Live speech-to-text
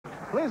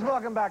Please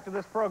welcome back to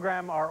this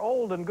program our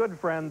old and good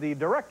friend, the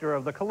director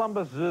of the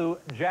Columbus Zoo,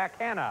 Jack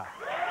Hanna.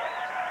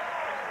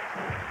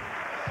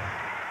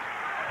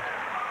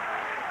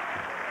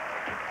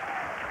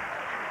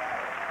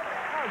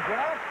 Hi,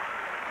 Jack.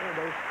 Hey,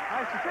 Dave.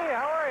 Nice to see you.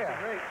 How are you?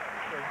 Great.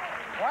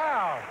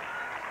 Wow.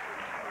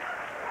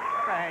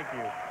 Thank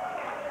you.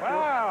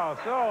 Wow,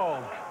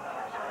 so...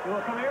 You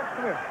want to come here?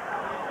 Come here.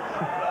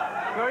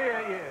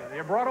 So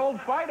you brought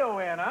old Fido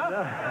in, huh?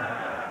 No.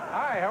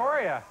 Hi, how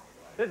are you?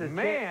 This is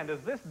Man, does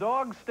this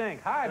dog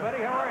stink. Hi,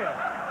 buddy, how are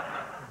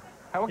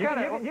you? You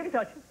can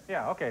touch it.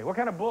 Yeah, okay. What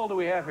kind of bull do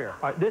we have here?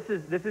 All right, this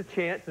is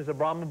Chance. This is a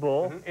Brahma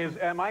bull.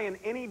 Am I in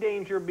any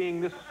danger of being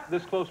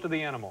this close to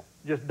the animal?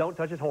 Just don't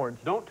touch his horns.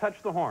 Don't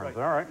touch the horns.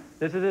 Right. All right.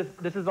 This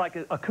is like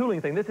a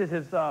cooling thing. This is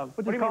his. What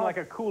do you mean like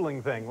a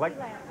cooling thing? Like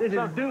This is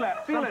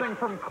dewlap. something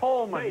from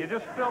Coleman. Dave. You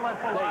just fill that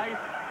full of ice.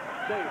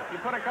 Dave. You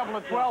put a couple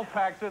of 12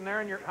 packs in there,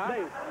 and you're. Huh?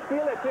 Dave,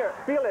 feel this here.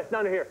 Feel this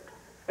down here.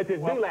 It's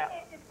his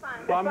dewlap.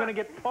 Well, I'm going to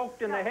get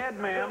poked in the head,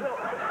 ma'am. Feel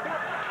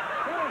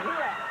his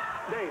dewlap.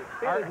 Dave,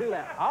 feel his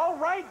dewlap. All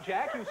right,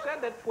 Jack. You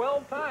said that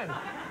 12 times.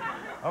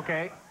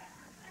 Okay.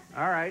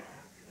 All right.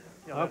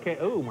 Okay.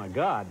 Oh, my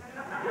God.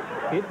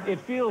 It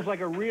feels like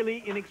a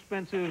really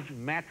inexpensive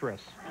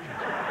mattress.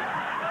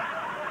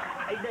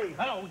 Hey, Dave.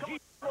 Oh, gee,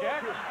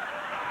 Jack.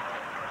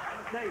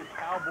 Dave.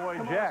 Cowboy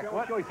Come Jack. On,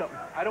 what? I'll show you something.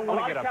 I don't want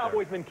to get up A lot of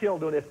cowboys been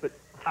killed doing this, but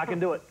I can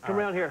do it. Come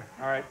around here.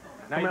 All right.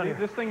 Now,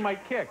 this thing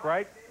might kick,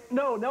 right?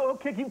 No, it'll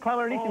kick. You can climb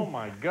underneath him. Oh,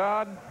 my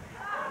God.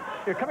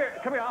 Here, come here.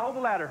 Come here. I'll hold the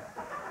ladder.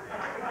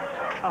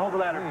 I'll hold the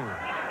ladder.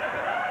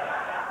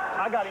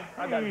 I got him.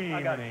 I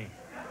got him.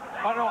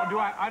 Oh, no,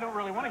 I don't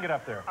really want to get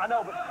up there. I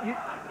know, but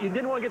you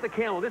didn't want to get the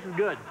camel. This is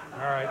good.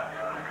 All right.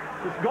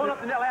 Just going up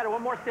the ladder,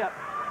 one more step.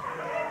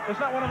 It's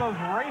not one of those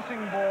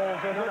racing balls,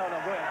 is it? No, go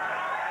ahead.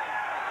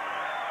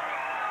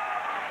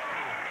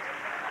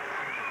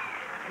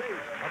 Dave.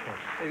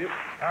 Okay.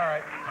 All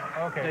right.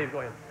 Okay. Dave, go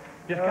ahead.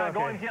 Just kind of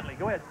going gently.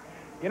 Go ahead.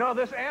 You know,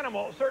 this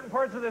animal, certain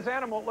parts of this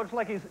animal, it looks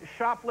like he's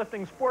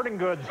shoplifting sporting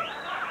goods.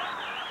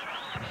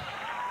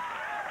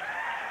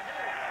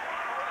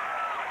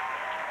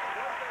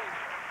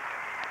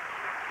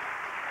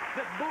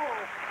 This bull.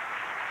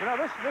 You know,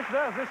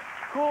 this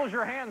cools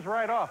your hands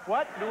right off.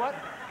 What? Do what?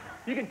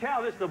 You can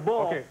tell this is a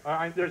bull.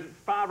 Okay. There's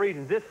 5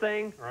 reasons. This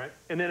thing, All right.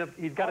 and then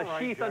he's got a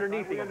sheath Jack,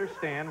 underneath we him.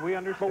 understand. We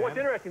understand. But what's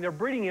interesting, they're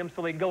breeding him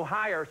so they go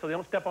higher so they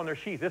don't step on their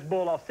sheath. This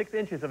bull lost 6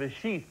 inches of his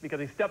sheath because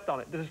he stepped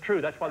on it. This is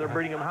true. That's why they're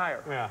breeding him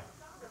higher. Yeah.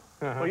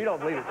 Well, you don't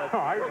believe it. That's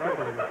I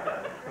believe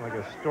it. Like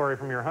a story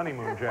from your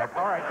honeymoon, Jack.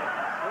 All right.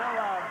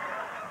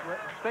 Well,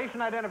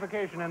 station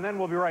identification, and then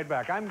we'll be right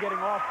back. I'm getting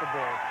off the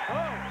bull.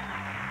 Oh.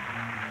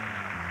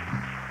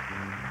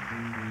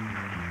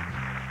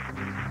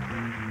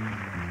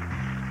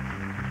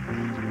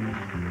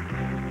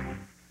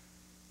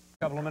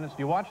 Couple of minutes. Do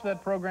you watch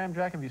that program,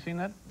 Jack? Have you seen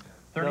that?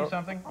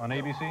 30-something on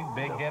ABC?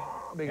 Big hit.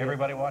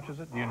 Everybody watches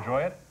it. Do you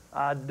enjoy it?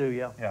 I do,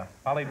 yeah. Yeah.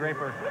 Holly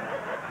Draper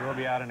will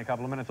be out in a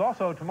couple of minutes.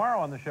 Also, tomorrow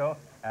on the show,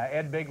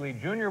 Ed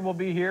Begley Jr. will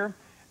be here.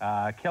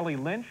 Kelly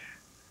Lynch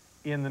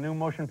in the new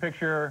motion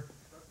picture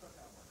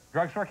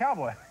Drugstore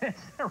Cowboy. It's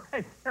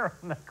right there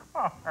on the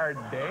card,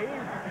 Dave.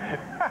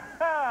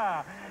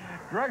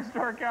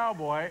 Drugstore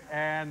Cowboy.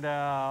 And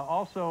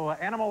also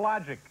Animal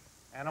Logic.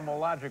 Animal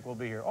Logic will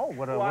be here. Oh,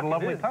 what a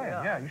lovely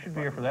tie-in. Yeah, you should be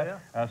here for that.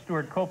 Yeah.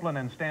 Stuart Copeland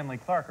and Stanley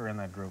Clark are in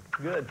that group.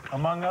 Good.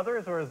 Among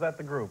others, or is that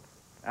the group?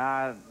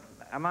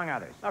 Among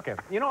others. Okay.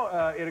 You know,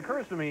 it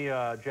occurs to me,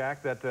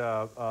 Jack, that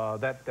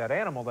that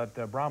animal,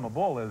 that Brahma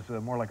bull, is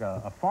more like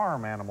a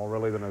farm animal,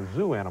 really, than a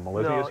zoo animal.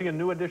 Is he? Is he a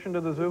new addition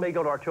to the zoo? They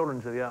go to our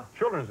children's zoo, yeah.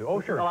 Children's zoo.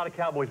 Oh, sure. A lot of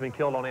cowboys been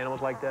killed on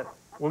animals like that.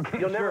 Well,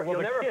 You'll sure.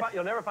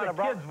 never find a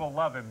Brahma. Kids will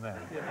love him then.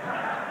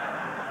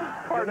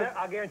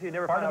 I guarantee you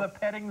never Part find of the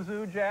petting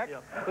zoo, Jack? Yeah.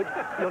 But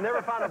you'll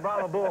never find a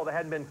Brahma bull that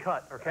hadn't been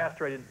cut or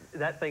castrated.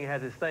 That thing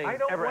has his thing. I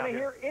don't want to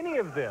hear any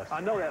of this.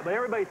 I know that, but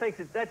everybody thinks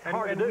that's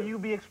hard to do. Will you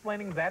be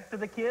explaining that to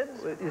the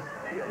kids?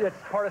 It's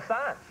part of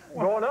science.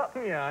 Growing up.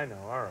 Yeah, I know.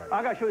 All right.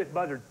 I got to show you this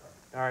buzzard.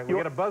 All right, we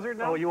got a buzzard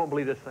now? Oh, you won't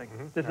believe this thing.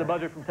 This is a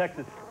buzzard from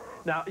Texas.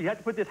 Now, you have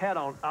to put this hat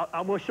on.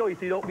 I'm going to show you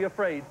so you don't be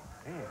afraid.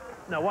 Man.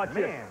 Now, watch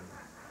this.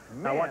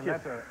 Now, watch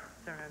this.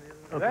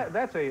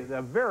 That's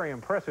a very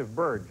impressive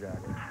bird, Jack.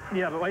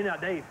 Yeah, but wait now,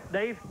 Dave.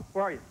 Dave,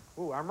 where are you?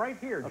 Ooh, I'm right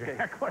here,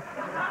 Jack.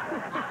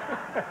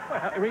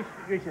 Reach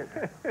it.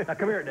 Now,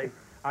 come here, Dave.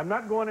 I'm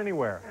not going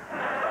anywhere.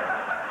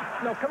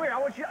 No, come here. I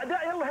want you.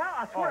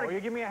 I swear. Oh, will you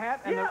give me a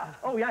hat? And yeah.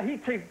 Oh, yeah.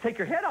 He'd take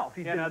your head off.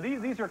 Yeah. Now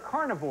these are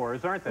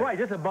carnivores, aren't they? Right.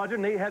 This is a buzzard,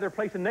 and they have their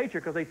place in nature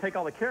because they take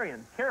all the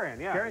carrion. Carrion,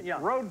 yeah. Carrion, yeah.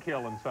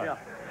 Roadkill and such.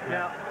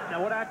 Yeah.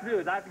 Now, what I have to do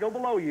is I have to go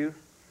below you.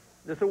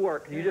 This will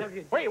work. You just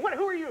wait. What?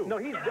 Who are you? No,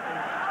 he's.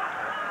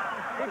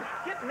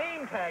 Get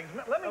name tags.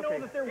 Let me know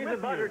that they're with you. He's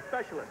a buzzard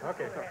specialist.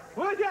 Okay. Sorry.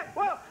 What is that?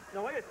 Well,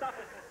 no, wait. Stop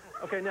it.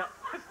 Okay, now.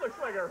 This looks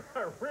like a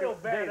real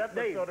bad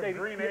episode of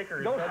Green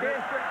Acres. Don't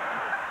stand straight.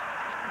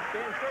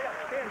 Stand straight up.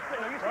 Stand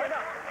straight. No, you stand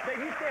up. Dave,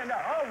 you stand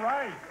up. All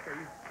right.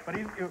 But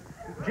he's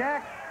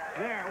Jack.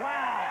 There.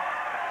 Wow.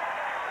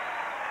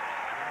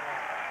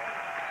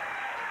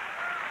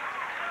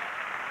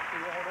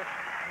 hold this?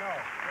 No,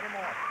 get him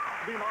off.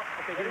 Get him off.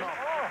 Okay, get him off.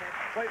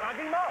 Oh. Wait, I'll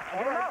get him off.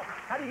 I'll get him off.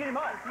 How do you get him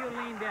off? You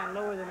lean down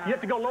lower than I. You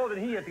have to go lower than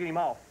he has to get him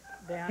off.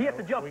 Down. He has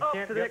to jump We up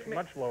can't to the next get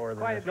much lower than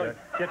Quiet. this, No, Jack.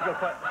 you have to go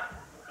quiet.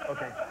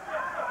 Okay.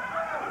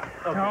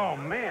 Okay. Oh,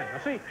 man.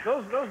 Now, see,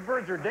 those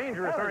birds are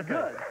dangerous, That was aren't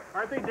good. they?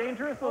 Aren't they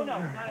dangerous? Oh, no,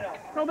 not at all.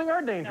 No, they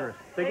are dangerous.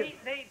 No, they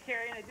eat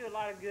carrion. They do a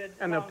lot of good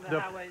And along the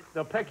highways.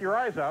 they'll peck your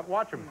eyes out.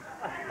 Watch them.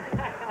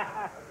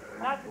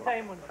 Not the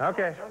tame ones.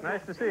 Okay,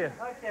 nice to see you.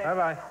 Okay.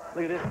 Bye-bye.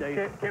 Look at this,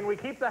 Dave. Can we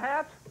keep the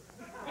hats?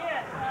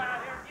 Yes,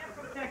 they're in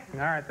from Texas. All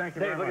right, thank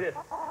you Dave, very look much. at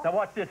this. Now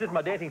watch this. This is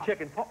my dancing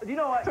chicken. Do you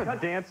know what? It's a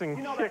dancing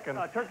you know chicken.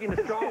 That, turkey in the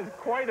This straw. is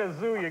quite a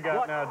zoo you got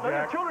Look, now, look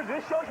at Jack. children.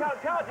 This shows how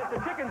intelligent the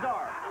chickens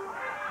are.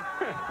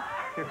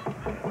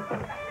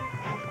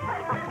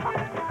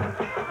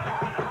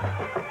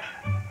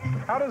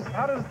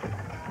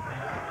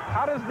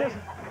 How does this?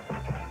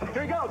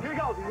 Here he goes. Here he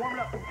goes. He's warming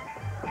up.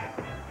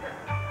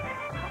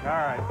 All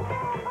right.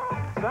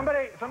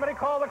 Somebody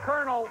call the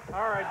colonel.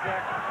 All right,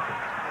 Jack.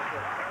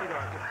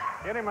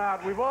 Get him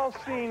out. We've all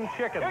seen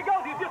chickens. Here he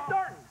goes. He's just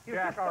starting. He's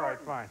Jack, just all right,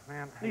 starting. fine,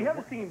 man. You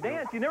haven't seen him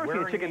dance. You've never seen a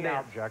Wearing chicken me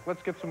out, dance. Jack.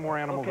 Let's get some more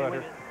animals Okay, out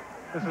wait here.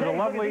 a This is Dave, a look at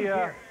lovely, these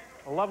here.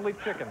 a lovely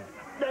chicken.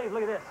 Dave,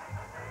 look at this.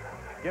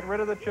 Get rid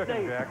of the chicken,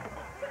 Dave. Jack.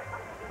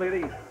 Look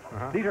at these.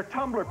 These are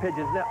tumbler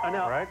pigeons.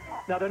 Now, Right.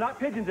 now, they're not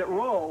pigeons that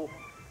roll.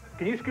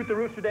 Can you scoot the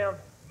rooster down?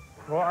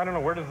 Well, I don't know.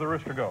 Where does the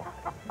rooster go?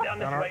 Down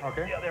this Down our- way.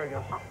 okay. Yeah, there we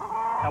go.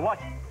 Now watch.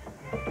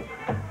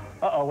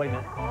 Uh-oh, wait a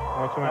minute.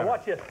 What's the Now matter?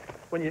 watch this.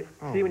 When you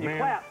Oh, see when you man.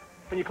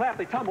 clap,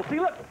 they tumble. See,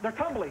 look, they're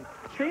tumbling.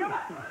 See them?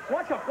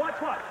 Watch them. Watch.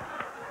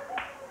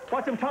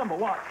 Watch them tumble.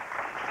 Watch.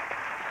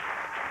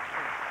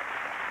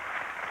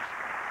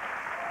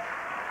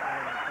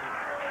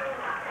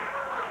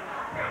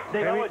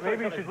 Dave, I want to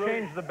Maybe show you should something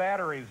change the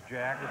batteries,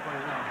 Jack.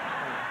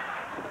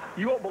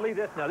 You won't believe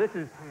this now. This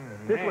is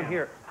this one Man.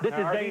 here. This Now,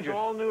 is are these dangerous.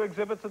 all new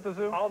exhibits at the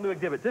zoo? All new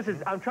exhibits. This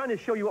is. I'm trying to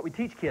show you what we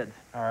teach kids.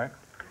 All right.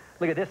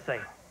 Look at this thing.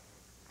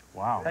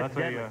 Wow, That's that's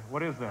deadly.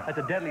 what is that? That's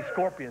a deadly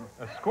scorpion.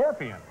 A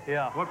scorpion.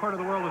 Yeah. What part of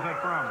the world is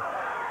that from?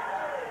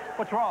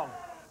 What's wrong?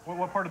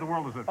 What part of the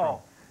world is it from?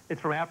 Oh,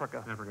 it's from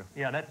Africa. Africa.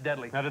 Yeah, that's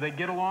deadly. Now, do they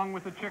get along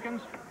with the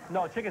chickens?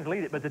 No, chickens will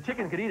eat it, but the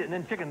chicken could eat it and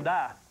then chicken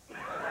die.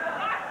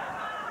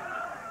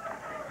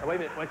 Now, wait a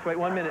minute. Wait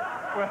 1 minute.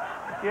 Well,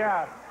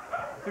 yeah.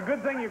 It's a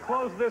good thing you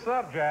closed this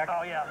up, Jack.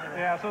 Oh, yeah.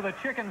 Yeah, so the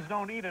chickens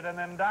don't eat it and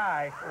then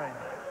die. Right.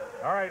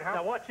 All right.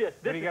 Now, watch this.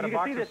 Did he get a can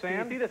box see of this. sand?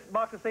 Can you see this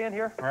box of sand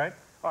here? All right.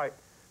 All right.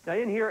 Now,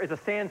 in here is a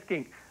sand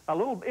skink. A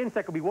little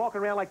insect will be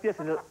walking around like this,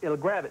 and it'll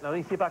grab it. Now, let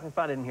me see if I can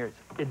find it in here.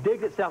 It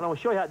digs itself. I want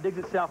to show you how it digs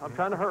itself. I'm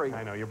trying to hurry.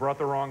 I know. You brought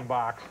the wrong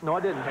box. No, I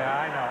didn't.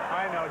 Yeah,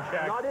 I know,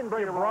 Jack. No, I didn't bring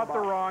you the brought wrong the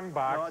box. wrong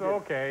box. No, I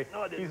didn't. Okay.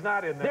 No, I didn't. He's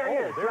not in there. There he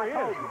Oh, is. there he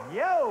I is. told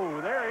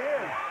Yo, there he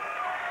is.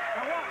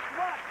 Now,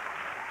 watch.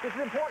 This is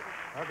important.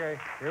 Okay,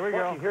 here we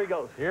Watch, go. here he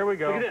goes. Here we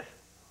go. Look at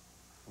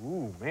this.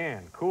 Ooh,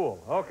 man,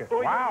 cool. Okay. Oh,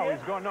 you Wow, did it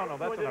he's going. No, You that's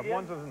want to do it enough. again?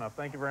 One's enough.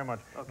 Thank you very much.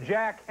 Okay.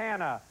 Jack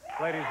Hanna,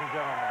 ladies and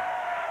gentlemen.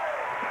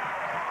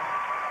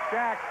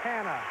 Jack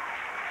Hanna.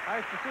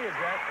 Nice to see you,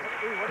 Jack.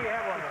 Ooh, what do you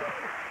have on there?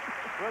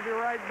 We'll be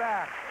right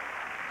back.